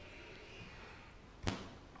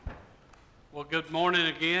Well, good morning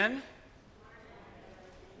again.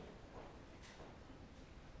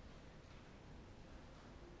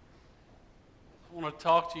 I want to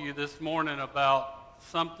talk to you this morning about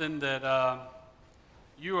something that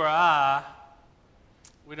you or I,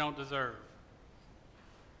 we don't deserve.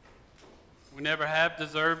 We never have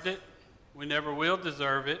deserved it. We never will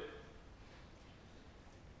deserve it.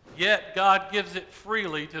 Yet God gives it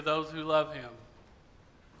freely to those who love Him.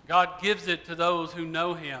 God gives it to those who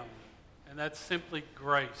know Him. And that's simply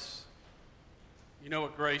grace. You know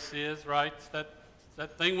what grace is, right? It's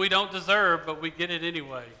that thing we don't deserve, but we get it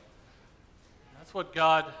anyway. That's what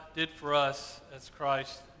God did for us as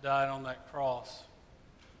Christ died on that cross.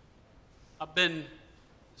 I've been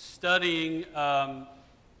studying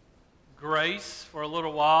grace for a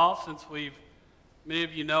little while since many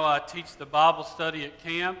of you know I teach the Bible study at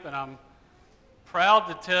camp, and I'm proud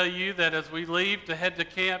to tell you that as we leave to head to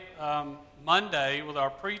camp Monday with our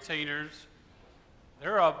pre-teeners,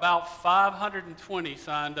 there are about 520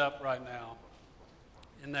 signed up right now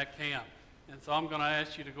in that camp. And so I'm going to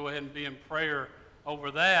ask you to go ahead and be in prayer over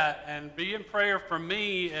that, and be in prayer for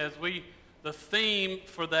me as the theme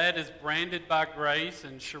for that is branded by grace,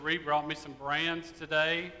 and Cherie brought me some brands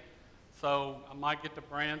today, so I might get to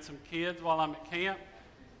brand some kids while I'm at camp.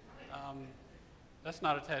 That's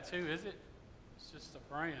not a tattoo, is it? It's just a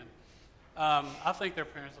brand. I think their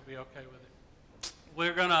parents will be okay with it.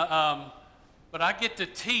 We're going to, but I get to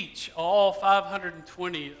teach all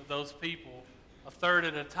 520 of those people, a third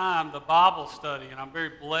at a time, the Bible study, and I'm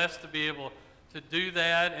very blessed to be able to do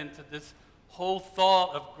that, and to this whole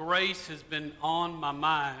thought of grace has been on my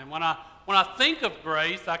mind. And when I think of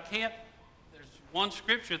grace, there's one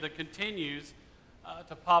scripture that continues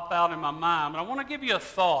to pop out in my mind, but I want to give you a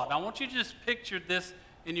thought. I want you to just picture this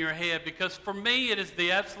in your head, because for me it is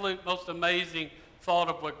the absolute most amazing thought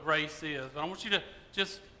of what grace is. But I want you to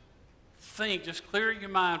just clear your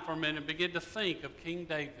mind for a minute and begin to think of King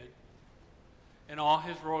David and all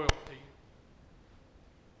his royalty.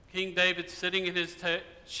 King David sitting in his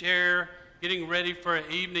chair, getting ready for an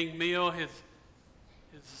evening meal. His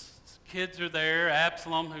kids are there.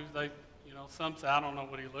 Absalom, some say, I don't know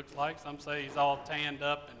what he looks like. Some say he's all tanned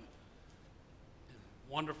up and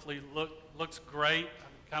wonderfully looks great.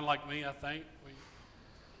 Kind of like me, I think.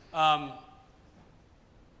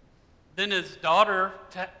 Then his daughter,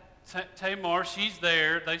 Tamar, she's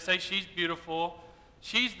there. They say she's beautiful.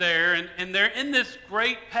 She's there, and they're in this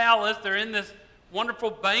great palace. They're in this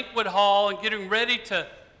wonderful banquet hall and getting ready to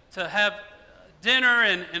have dinner,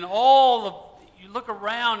 and you look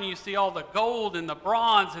around and you see all the gold and the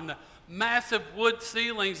bronze and the massive wood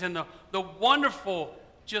ceilings and the wonderful,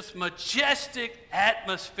 just majestic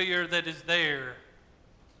atmosphere that is there.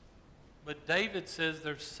 But David says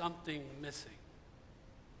there's something missing.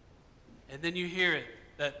 And then you hear it,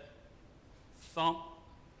 that thump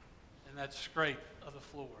and that scrape of the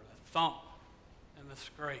floor, the thump and the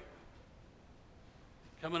scrape.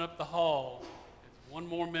 Coming up the hall is one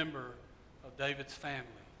more member of David's family.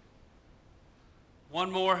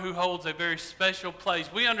 One more who holds a very special place.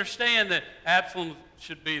 We understand that Absalom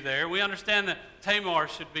should be there. We understand that Tamar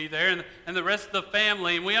should be there, and the rest of the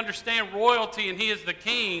family. And we understand royalty, and he is the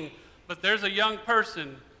king. But there's a young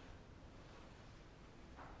person,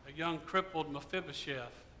 a young crippled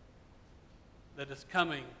Mephibosheth, that is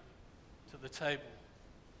coming to the table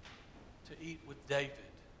to eat with David.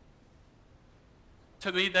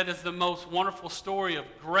 To me, that is the most wonderful story of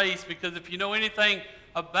grace, because if you know anything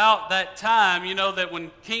about that time, you know that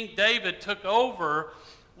when King David took over,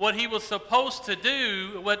 what he was supposed to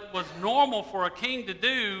do, what was normal for a king to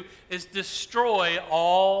do, is destroy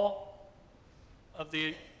all of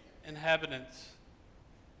the inhabitants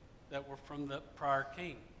that were from the prior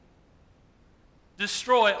king.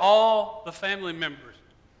 Destroy all the family members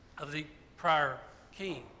of the prior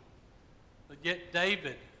king. But yet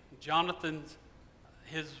David,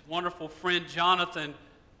 his wonderful friend Jonathan,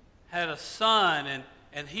 had a son,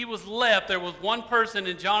 and he was left. There was one person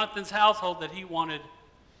in Jonathan's household that he wanted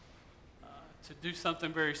to do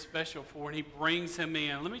something very special for, and he brings him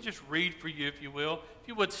in. Let me just read for you, if you will. If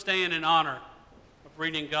you would stand in honor of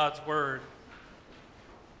reading God's Word.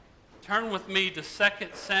 Turn with me to 2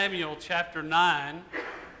 Samuel chapter 9.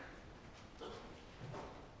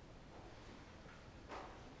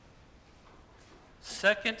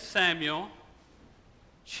 2 Samuel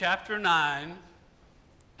chapter 9,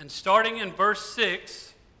 and starting in verse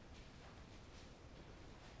 6,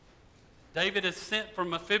 David is sent for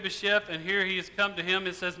Mephibosheth, and here he has come to him.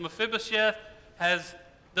 It says, Mephibosheth has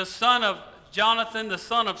the son of Jonathan, the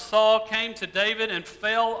son of Saul, came to David and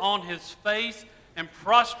fell on his face and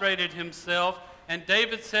prostrated himself. And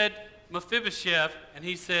David said, Mephibosheth, and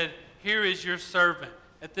he said, here is your servant.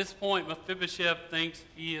 At this point, Mephibosheth thinks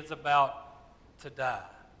he is about to die.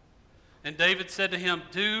 And David said to him,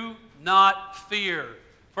 do not fear,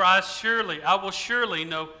 for I will surely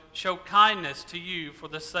show kindness to you for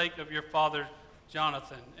the sake of your father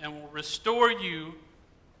Jonathan, and will restore you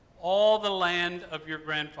all the land of your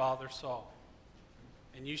grandfather Saul,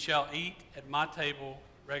 and you shall eat at my table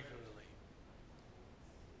regularly.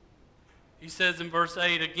 He says in verse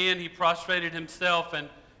 8, again he prostrated himself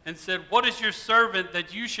and said, what is your servant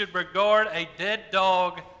that you should regard a dead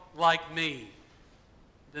dog like me?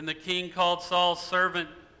 Then the king called Saul's servant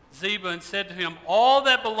Ziba and said to him, all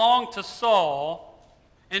that belonged to Saul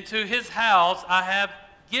and to his house I have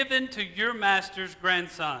given to your master's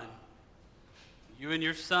grandson. You and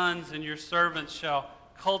your sons and your servants shall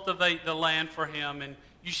cultivate the land for him, and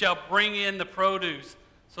you shall bring in the produce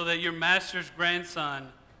so that your master's grandson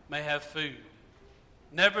may have food.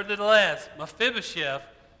 Nevertheless, Mephibosheth,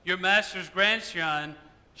 your master's grandson,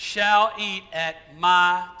 shall eat at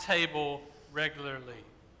my table regularly.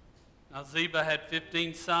 Now Ziba had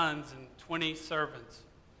 15 sons and 20 servants.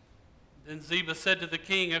 Then Ziba said to the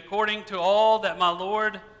king, according to all that my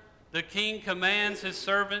lord the king commands his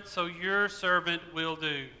servant, so your servant will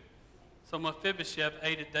do. So Mephibosheth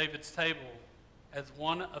ate at David's table as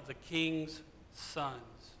one of the king's sons.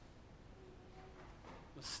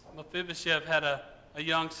 Mephibosheth had a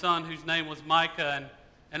young son whose name was Micah,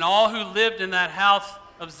 and all who lived in that house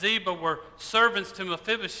of Ziba were servants to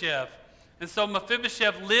Mephibosheth. And so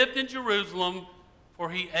Mephibosheth lived in Jerusalem, for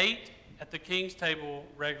he ate at the king's table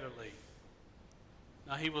regularly.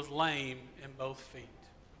 Now he was lame in both feet.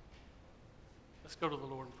 Let's go to the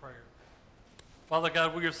Lord in prayer. Father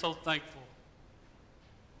God, we are so thankful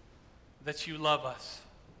that you love us.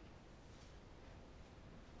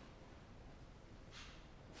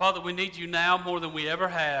 Father, we need you now more than we ever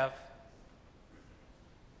have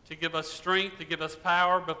to give us strength, to give us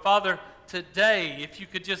power. But Father, today, if you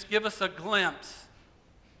could just give us a glimpse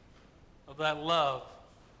of that love,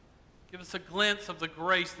 give us a glimpse of the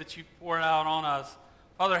grace that you poured out on us.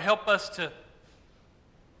 Father, help us to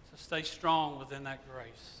stay strong within that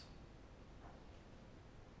grace.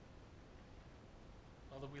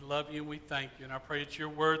 Father, we love you and we thank you. And I pray it's your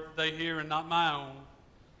word that they hear and not my own.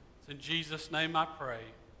 It's in Jesus' name I pray.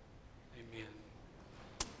 Amen.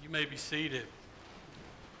 You may be seated.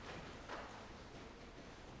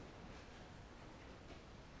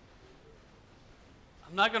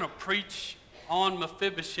 I'm not going to preach on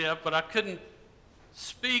Mephibosheth, but I couldn't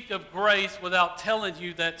speak of grace without telling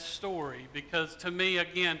you that story, because to me,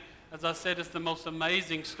 again, as I said, it's the most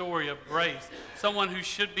amazing story of grace. Someone who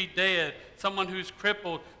should be dead, someone who's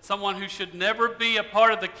crippled, someone who should never be a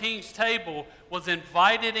part of the king's table was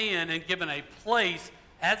invited in and given a place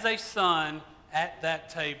as a son at that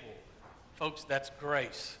table. Folks, that's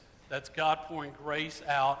grace. That's God pouring grace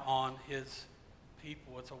out on his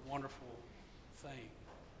people. It's a wonderful thing.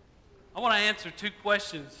 I want to answer two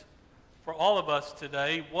questions for all of us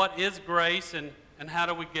today. What is grace and how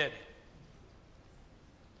do we get it?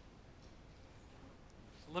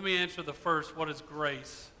 So let me answer the first. What is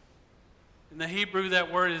grace? In the Hebrew,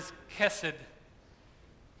 that word is chesed.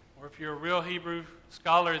 Or if you're a real Hebrew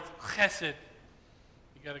scholar, it's chesed.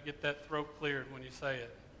 You got to get that throat cleared when you say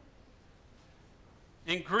it.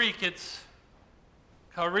 In Greek, it's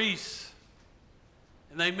charis.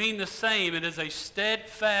 And they mean the same. It is a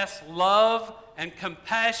steadfast love and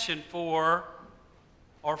compassion for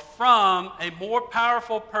or from a more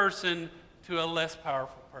powerful person to a less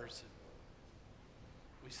powerful person.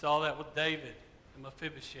 We saw that with David and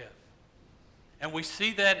Mephibosheth. And we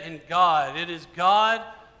see that in God. It is God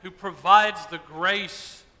who provides the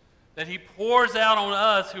grace that he pours out on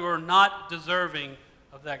us who are not deserving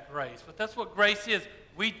of that grace. But that's what grace is.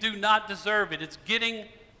 We do not deserve it. It's getting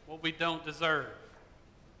what we don't deserve.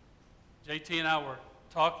 JT and I were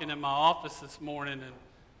talking in my office this morning, and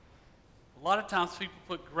a lot of times people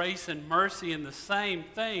put grace and mercy in the same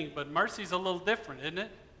thing, but mercy's a little different, isn't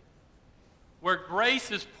it? Where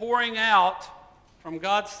grace is pouring out from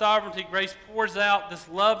God's sovereignty, grace pours out this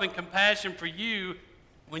love and compassion for you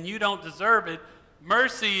when you don't deserve it.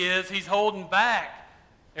 Mercy is he's holding back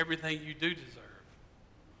everything you do deserve.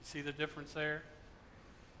 You see the difference there?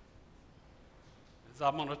 As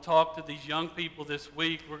I'm going to talk to these young people this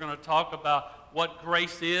week, we're going to talk about what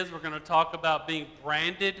grace is. We're going to talk about being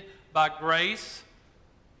branded by grace,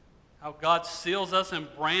 how God seals us and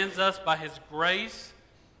brands us by his grace.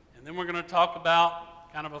 And then we're going to talk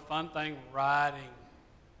about kind of a fun thing, riding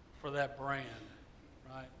for that brand,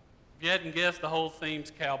 right? If you hadn't guessed, the whole theme's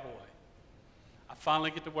cowboy. I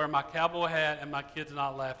finally get to wear my cowboy hat and my kids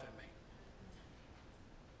not laugh at me.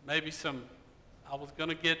 Maybe I was going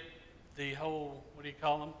to get the whole, what do you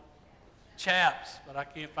call them? Chaps, but I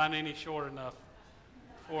can't find any short enough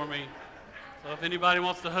for me. So if anybody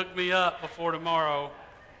wants to hook me up before tomorrow,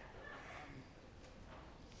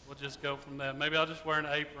 we'll just go from there. Maybe I'll just wear an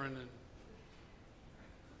apron. And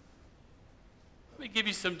let me give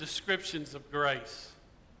you some descriptions of grace.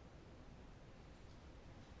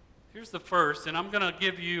 Here's the first, and I'm going to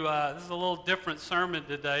give you, this is a little different sermon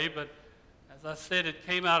today, but as I said, it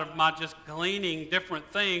came out of my just gleaning different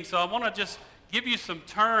things. So I want to just give you some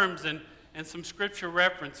terms and some scripture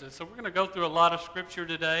references. So we're going to go through a lot of scripture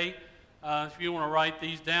today, if you want to write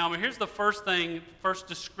these down. But here's the first thing, first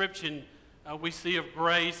description we see of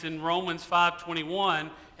grace in Romans 5:21,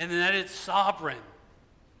 and that it's sovereign.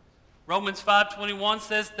 Romans 5:21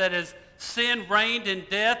 says that as sin reigned in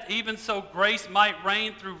death, even so grace might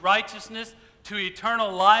reign through righteousness to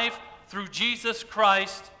eternal life through Jesus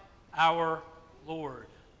Christ our Lord.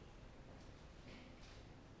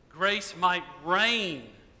 Grace might reign,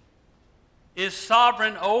 is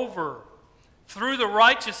sovereign over, through the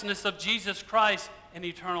righteousness of Jesus Christ in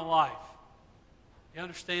eternal life. You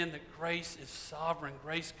understand that grace is sovereign.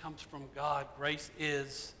 Grace comes from God. Grace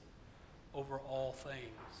is over all things.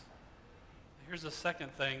 Here's the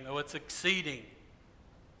second thing, though. It's exceeding.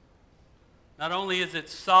 Not only is it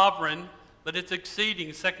sovereign, but it's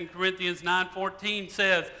exceeding. 2 Corinthians 9:14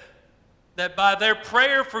 says that by their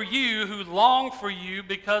prayer for you who long for you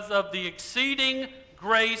because of the exceeding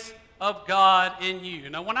grace of God in you.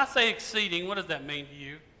 Now, when I say exceeding, what does that mean to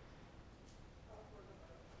you?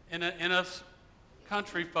 In us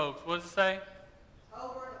country folks, what does it say?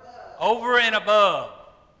 Over and above. Over and above.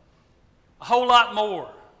 A whole lot more.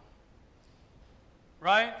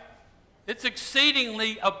 Right? It's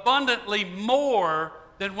exceedingly abundantly more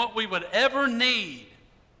than what we would ever need.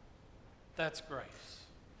 That's grace.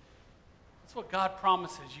 That's what God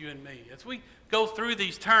promises you and me. As we go through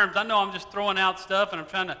these terms, I know I'm just throwing out stuff and I'm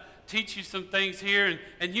trying to teach you some things here,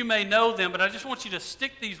 and you may know them, but I just want you to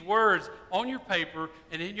stick these words on your paper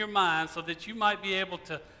and in your mind so that you might be able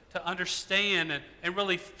to understand and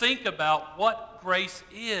really think about what grace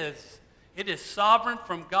is. It is sovereign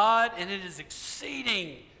from God, and it is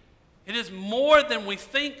exceeding. It is more than we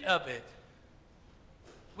think of it.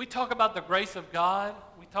 We talk about the grace of God.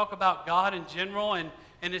 We talk about God in general, and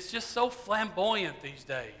it's just so flamboyant these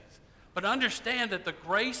days. But understand that the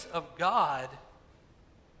grace of God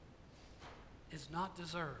is not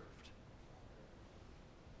deserved.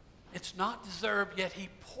 It's not deserved, yet He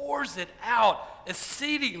pours it out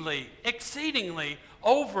exceedingly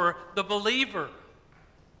over the believer.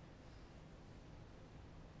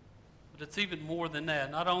 But it's even more than that.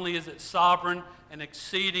 Not only is it sovereign and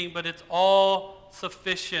exceeding, but it's all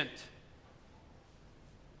sufficient.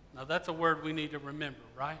 Now that's a word we need to remember,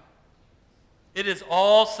 right? It is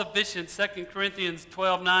all sufficient. 2 Corinthians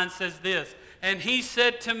 12:9 says this, and He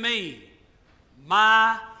said to me,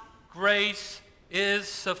 my grace is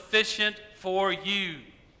sufficient for you,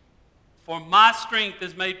 for my strength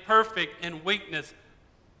is made perfect in weakness.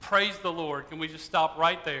 Praise the Lord. Can we just stop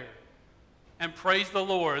right there and praise the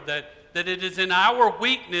Lord that it is in our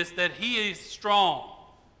weakness that He is strong,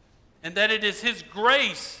 and that it is His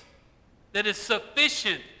grace that is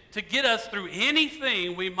sufficient to get us through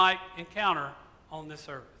anything we might encounter on this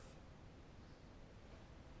earth.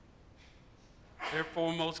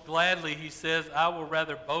 Therefore, most gladly, he says, I will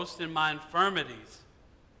rather boast in my infirmities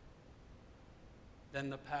than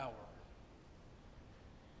the power.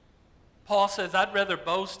 Paul says, I'd rather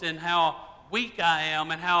boast in how weak I am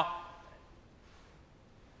and how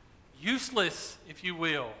useless, if you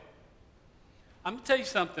will. I'm going to tell you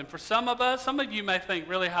something. For some of us, some of you may think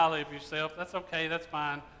really highly of yourself. That's okay. That's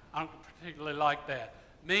fine. I don't particularly like that.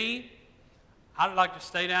 Me, I'd like to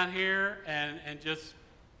stay down here and just,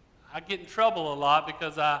 I get in trouble a lot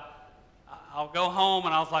because I'll go home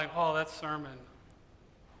and I was like, oh, that sermon.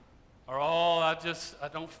 Or, oh, I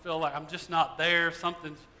don't feel like, I'm just not there.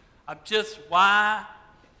 Why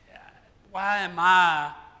am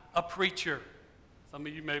I a preacher? Some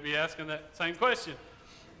of you may be asking that same question.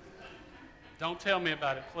 Don't tell me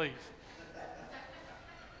about it, please.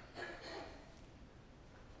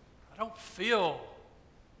 I don't feel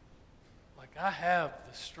like I have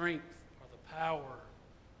the strength or the power.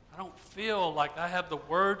 I don't feel like I have the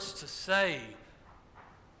words to say.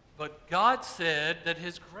 But God said that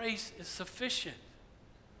His grace is sufficient,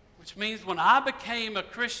 which means when I became a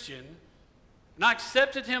Christian and I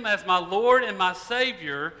accepted Him as my Lord and my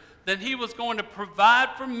Savior, then He was going to provide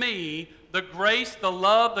for me the grace, the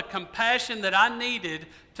love, the compassion that I needed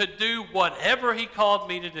to do whatever He called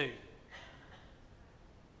me to do.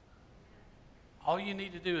 All you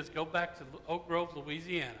need to do is go back to Oak Grove,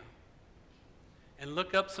 Louisiana, and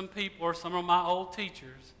look up some people or some of my old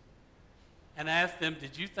teachers and ask them,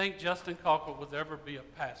 did you think Justin Colquitt would ever be a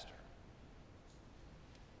pastor?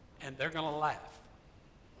 And they're going to laugh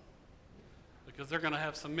because they're going to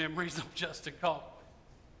have some memories of Justin Colquitt.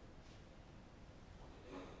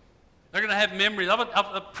 They're going to have memories.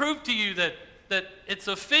 I'll prove to you that it's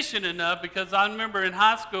sufficient enough, because I remember in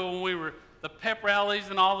high school when we were the pep rallies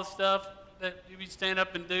and all the stuff that you stand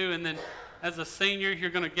up and do, and then as a senior you're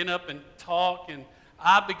going to get up and talk, and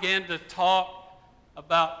I began to talk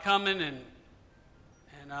about coming and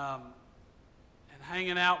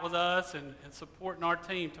hanging out with us and supporting our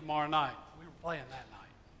team tomorrow night. We were playing that night.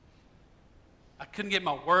 I couldn't get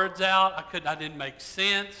my words out. I didn't make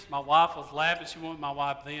sense. My wife was laughing. She wasn't my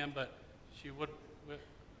wife then, but she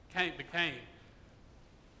became.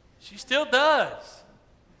 She still does.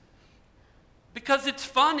 Because it's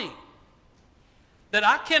funny that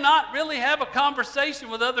I cannot really have a conversation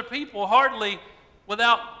with other people hardly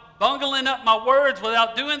without bungling up my words,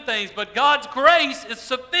 without doing things. But God's grace is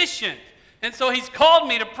sufficient. And so he's called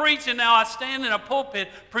me to preach, and now I stand in a pulpit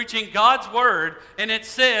preaching God's word, and it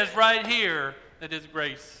says right here that his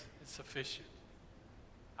grace is sufficient.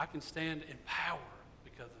 I can stand in power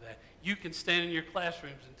because of that. You can stand in your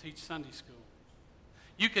classrooms and teach Sunday school.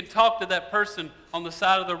 You can talk to that person on the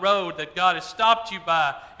side of the road that God has stopped you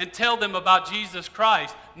by and tell them about Jesus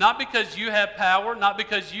Christ. Not because you have power, not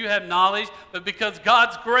because you have knowledge, but because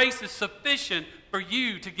God's grace is sufficient for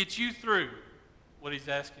you to get you through what he's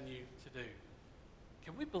asking you to do.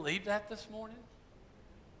 Can we believe that this morning?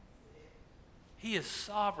 He is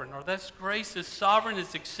sovereign, or this grace is sovereign,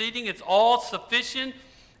 it's exceeding, it's all sufficient,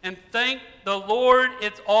 and thank the Lord,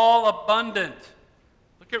 it's all abundant.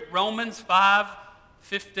 Look at Romans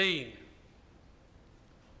 5:15.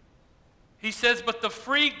 He says, but the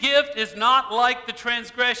free gift is not like the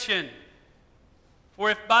transgression. For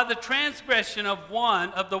if by the transgression of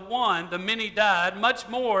the many died, much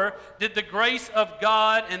more did the grace of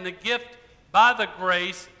God and the gift by the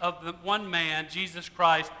grace of the one man, Jesus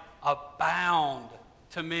Christ, abound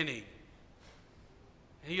to many.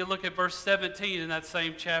 And you look at verse 17 in that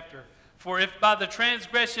same chapter. For if by the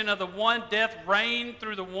transgression of the one death reigned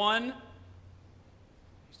through the one,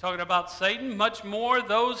 he's talking about Satan, much more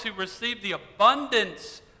those who receive the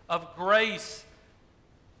abundance of grace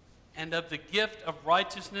and of the gift of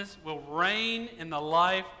righteousness will reign in the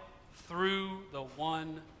life through the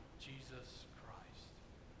one Jesus Christ.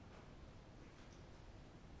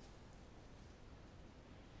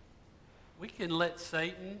 We can let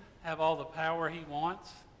Satan have all the power he wants,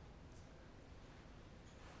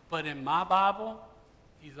 but in my Bible,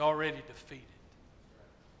 he's already defeated.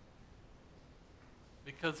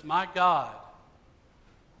 Because my God,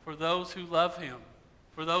 for those who love him,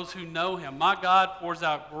 for those who know him, my God pours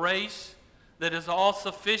out grace that is all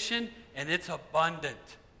sufficient and it's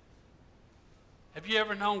abundant. Have you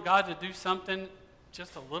ever known God to do something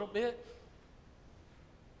just a little bit?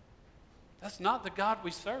 That's not the God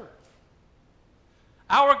we serve.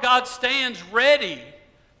 Our God stands ready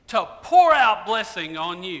to pour out blessing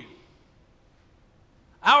on you.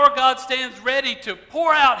 Our God stands ready to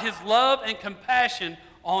pour out his love and compassion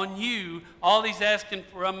on you. All he's asking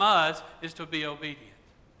from us is to be obedient.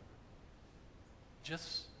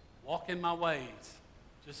 Just walk in my ways.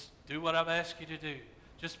 Just do what I've asked you to do.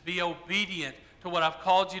 Just be obedient to what I've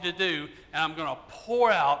called you to do, and I'm going to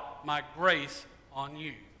pour out my grace on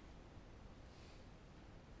you.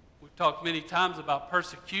 We've talked many times about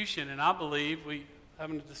persecution, and I believe,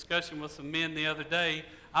 having a discussion with some men the other day,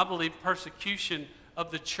 I believe persecution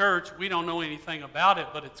of the church, we don't know anything about it,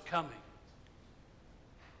 but it's coming.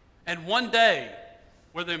 And one day,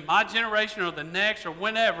 whether in my generation or the next or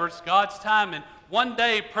whenever, it's God's time, and one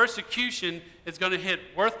day persecution is going to hit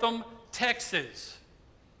Wortham, Texas.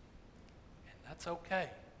 And that's okay.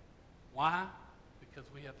 Why? Because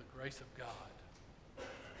we have the grace of God.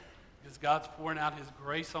 Because God's pouring out his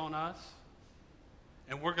grace on us,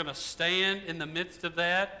 and we're going to stand in the midst of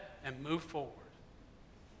that and move forward.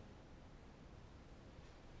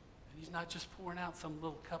 And he's not just pouring out some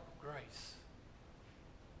little cup of grace.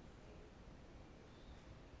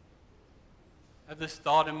 I have this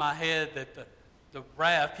thought in my head that the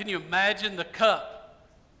wrath, can you imagine the cup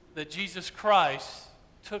that Jesus Christ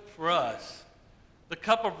took for us? The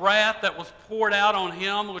cup of wrath that was poured out on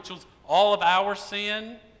him, which was all of our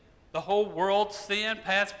sin, the whole world's sin,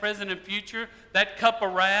 past, present, and future. That cup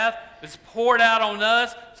of wrath is poured out on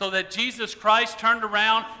us so that Jesus Christ turned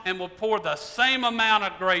around and will pour the same amount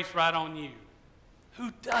of grace right on you.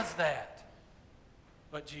 Who does that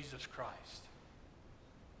but Jesus Christ?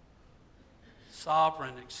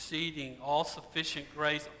 Sovereign, exceeding, all-sufficient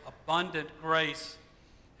grace, abundant grace.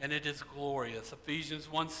 and it is glorious. Ephesians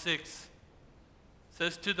 1:6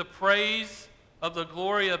 says, to the praise of the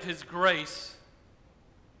glory of his grace,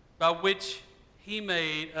 by which he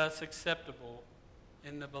made us acceptable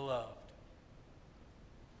in the beloved.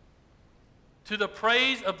 To the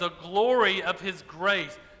praise of the glory of his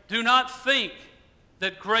grace. Do not think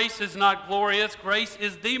that grace is not glorious. Grace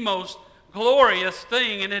is the most glorious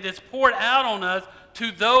thing, and it is poured out on us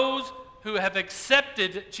to those who have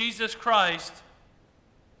accepted Jesus Christ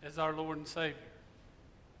as our Lord and Savior.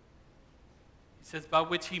 He says, by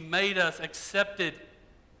which he made us accepted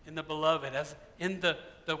in the beloved, as in the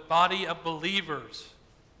body of believers.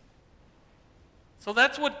 So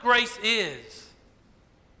that's what grace is.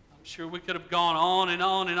 I'm sure we could have gone on and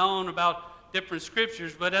on and on about different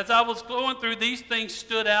scriptures, but as I was going through, these things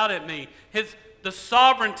stood out at me. The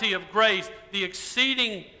sovereignty of grace, the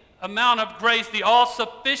exceeding amount of grace, the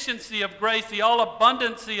all-sufficiency of grace, the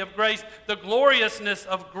all-abundancy of grace, the gloriousness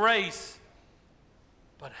of grace.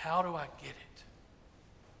 But how do I get it?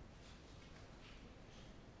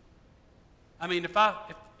 I mean,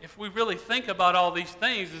 if we really think about all these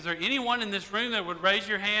things, is there anyone in this room that would raise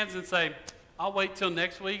your hands and say, I'll wait till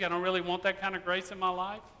next week, I don't really want that kind of grace in my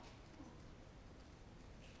life?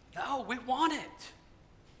 No, we want it.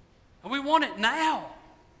 And we want it now.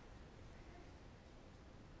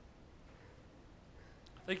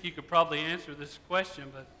 I think you could probably answer this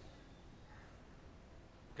question, but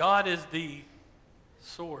God is the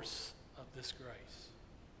source of this grace.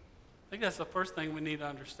 I think that's the first thing we need to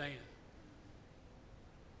understand.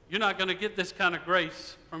 You're not going to get this kind of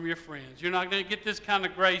grace from your friends. You're not going to get this kind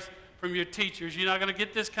of grace from your teachers. You're not going to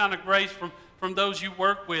get this kind of grace from those you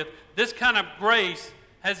work with. This kind of grace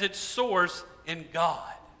has its source in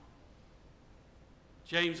God.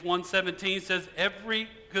 James 1:17 says, every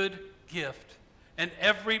good gift and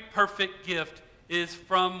every perfect gift is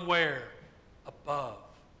from where? Above.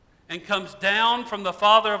 And comes down from the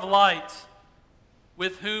Father of lights,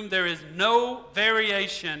 with whom there is no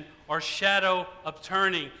variation or shadow of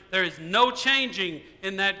turning. There is no changing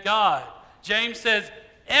in that God. James says,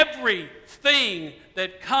 everything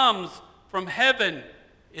that comes from heaven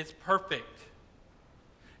is perfect.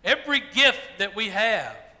 Every gift that we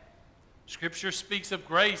have, Scripture speaks of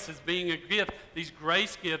grace as being a gift. These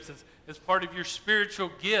grace gifts as part of your spiritual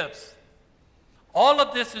gifts. All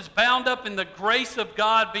of this is bound up in the grace of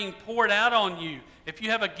God being poured out on you. If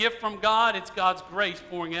you have a gift from God, it's God's grace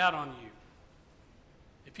pouring out on you.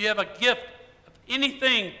 If you have a gift of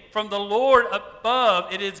anything from the Lord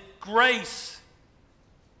above, it is grace.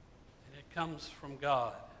 And it comes from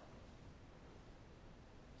God.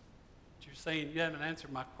 But you're saying, you haven't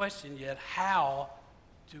answered my question yet. How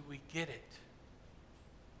do we get it?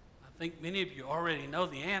 I think many of you already know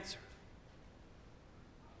the answer.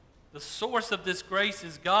 The source of this grace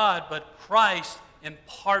is God, but Christ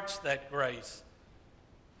imparts that grace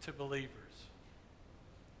to believers.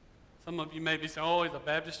 Some of you may be saying, oh, he's a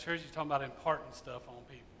Baptist church, he's talking about imparting stuff on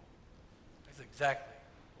people. That's exactly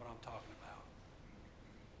what I'm talking about.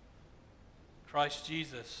 Christ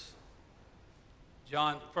Jesus.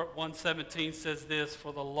 John 1:17 says this,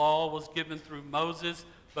 for the law was given through Moses,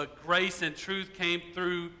 but grace and truth came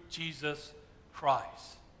through Jesus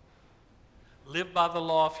Christ. Live by the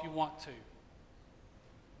law if you want to.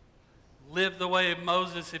 Live the way of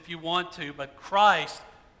Moses if you want to, but Christ,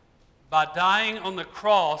 by dying on the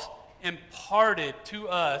cross, imparted to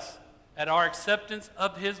us at our acceptance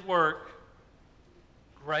of his work,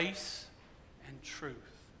 grace and truth.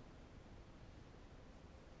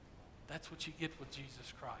 That's what you get with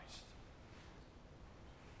Jesus Christ.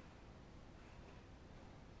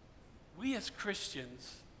 We as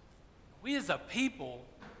Christians, we as a people,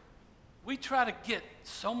 we try to get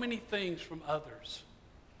so many things from others.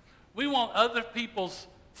 We want other people's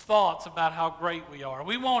thoughts about how great we are.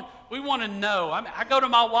 We want to know. I go to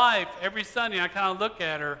my wife every Sunday and I kind of look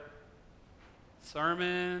at her.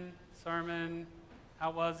 Sermon,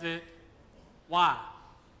 how was it? Why?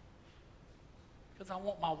 Because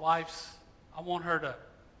I want her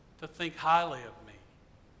to think highly of me.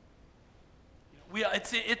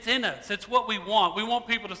 It's in us. It's what we want. We want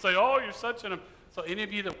people to say, oh, you're such an... So any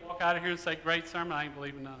of you that walk out of here and say, great sermon, I ain't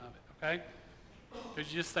believing none of it, okay?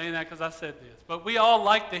 Because you're just saying that because I said this. But we all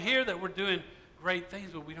like to hear that we're doing great things,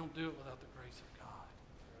 but we don't do it without the grace of God.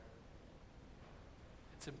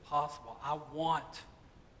 It's impossible. I want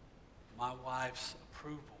my wife's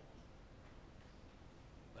approval,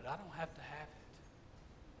 but I don't have to have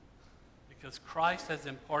it because Christ has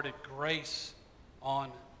imparted grace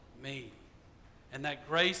on me. And that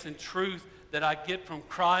grace and truth that I get from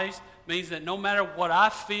Christ means that no matter what I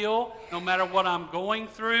feel, no matter what I'm going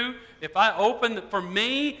through, if I open the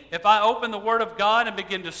Word of God and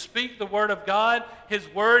begin to speak the Word of God, His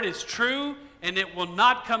Word is true and it will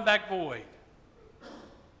not come back void.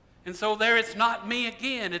 And so there it's not me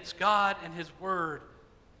again, it's God and His Word.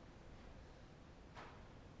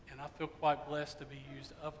 And I feel quite blessed to be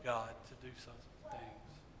used of God to do such things.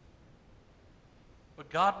 But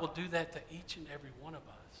God will do that to each and every one of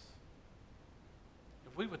us.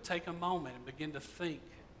 If we would take a moment and begin to think,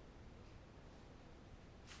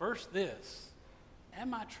 first this,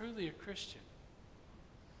 am I truly a Christian?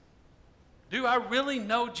 Do I really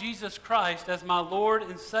know Jesus Christ as my Lord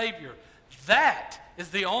and Savior? That is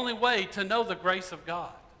the only way to know the grace of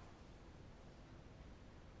God.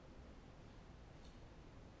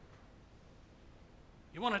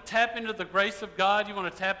 You want to tap into the grace of God? You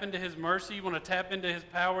want to tap into His mercy? You want to tap into His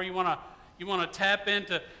power? You want to tap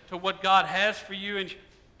into what God has for you in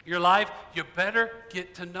your life? You better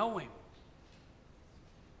get to know Him.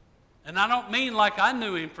 And I don't mean like I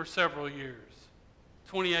knew Him for several years,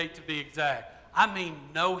 28 to be exact. I mean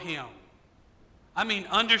know Him. I mean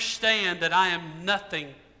understand that I am nothing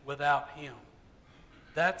without Him.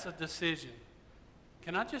 That's a decision.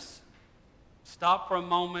 Can I just stop for a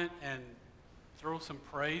moment and throw some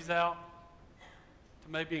praise out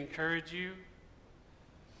to maybe encourage you?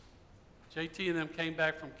 JT and them came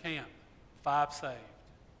back from camp, 5 saved.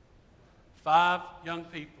 5 young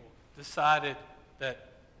people decided that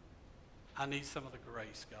I need some of the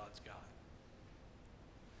grace God's got.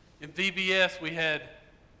 In VBS, we had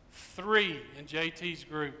 3 in JT's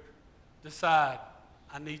group decide,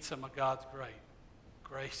 I need some of God's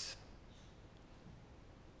grace.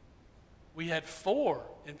 We had 4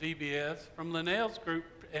 in VBS from Linnell's group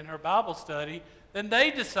in her Bible study. Then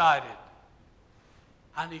they decided,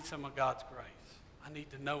 I need some of God's grace. I need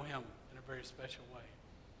to know Him in a very special way.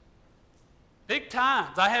 Big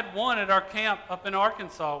times. I had one at our camp up in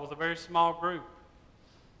Arkansas with a very small group.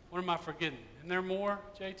 What am I forgetting? Isn't there more,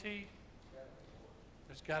 JT?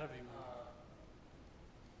 There's got to be more.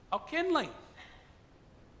 Oh, Kinley.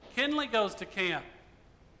 Kinley goes to camp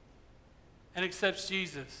and accepts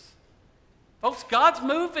Jesus. Folks, God's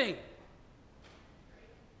moving.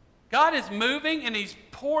 God is moving and He's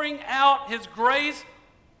pouring out His grace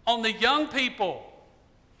on the young people.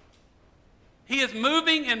 He is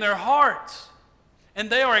moving in their hearts and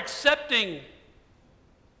they are accepting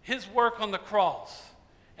His work on the cross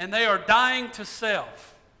and they are dying to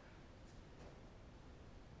self.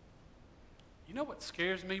 You know what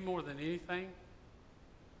scares me more than anything?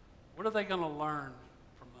 What are they going to learn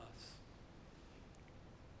from us?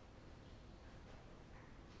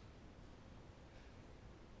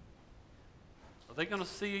 Are they going to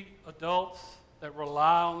see adults that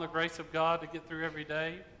rely on the grace of God to get through every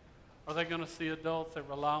day? Or are they going to see adults that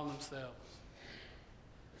rely on themselves?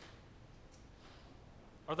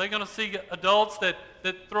 Are they going to see adults that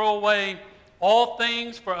throw away all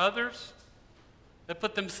things for others? That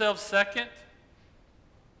put themselves second?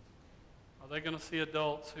 Are they going to see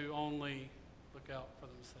adults who only look out for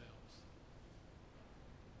themselves?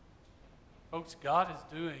 Folks, God is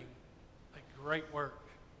doing a great work.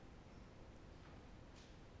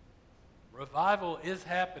 Revival is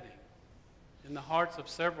happening in the hearts of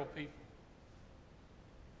several people.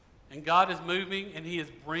 And God is moving and He is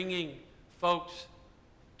bringing folks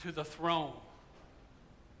to the throne.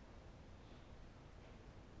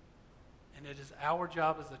 And it is our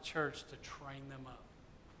job as a church to train them up.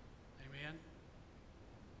 Amen?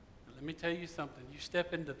 And let me tell you something. You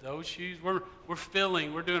step into those shoes. We're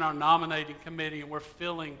doing our nominating committee and we're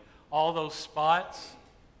filling all those spots.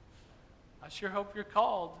 I sure hope you're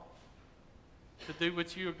called to do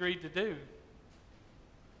what you agreed to do.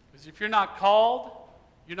 Because if you're not called,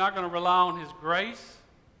 you're not going to rely on His grace.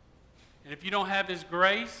 And if you don't have His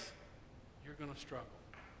grace, you're going to struggle.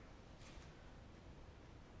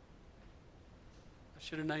 I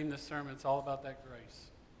should have named this sermon, It's All About That Grace.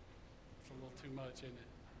 It's a little too much, isn't it?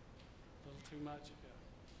 A little too much?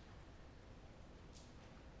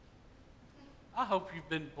 Yeah. I hope you've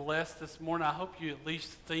been blessed this morning. I hope you at least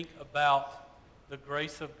think about the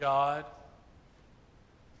grace of God.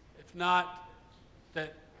 If not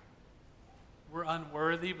that we're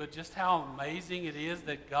unworthy, but just how amazing it is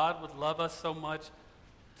that God would love us so much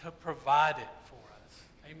to provide it for us.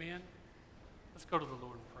 Amen? Let's go to the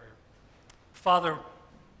Lord in prayer. Father,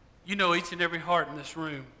 you know each and every heart in this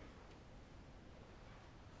room.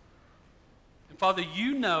 And Father,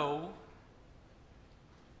 you know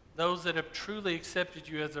those that have truly accepted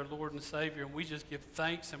you as their Lord and Savior, and we just give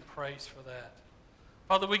thanks and praise for that.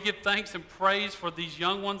 Father, we give thanks and praise for these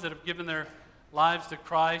young ones that have given their lives to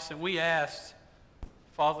Christ. And we ask,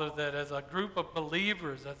 Father, that as a group of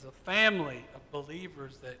believers, as a family of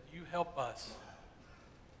believers, that you help us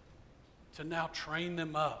to now train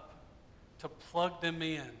them up, to plug them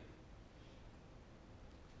in,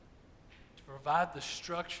 to provide the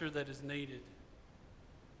structure that is needed.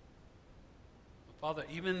 But Father,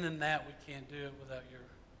 even in that, we can't do it without your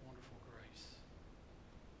wonderful grace.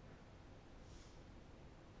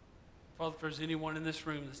 Father, if there's anyone in this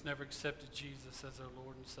room that's never accepted Jesus as their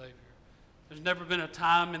Lord and Savior, there's never been a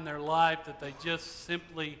time in their life that they just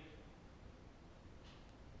simply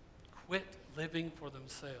quit living for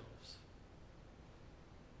themselves.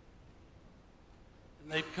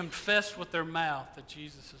 And they've confessed with their mouth that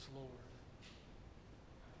Jesus is Lord.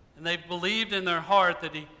 And they've believed in their heart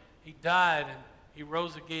that he died and he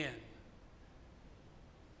rose again.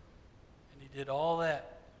 And he did all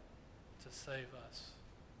that to save us.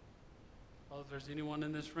 Father, if there's anyone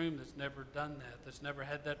in this room that's never done that, that's never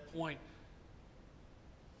had that point,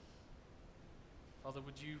 Father,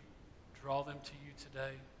 would you draw them to you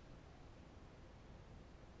today?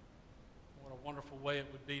 What a wonderful way it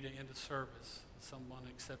would be to end a service with someone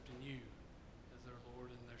accepting you as their Lord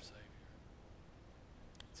and their Savior.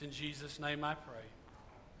 It's in Jesus' name I pray.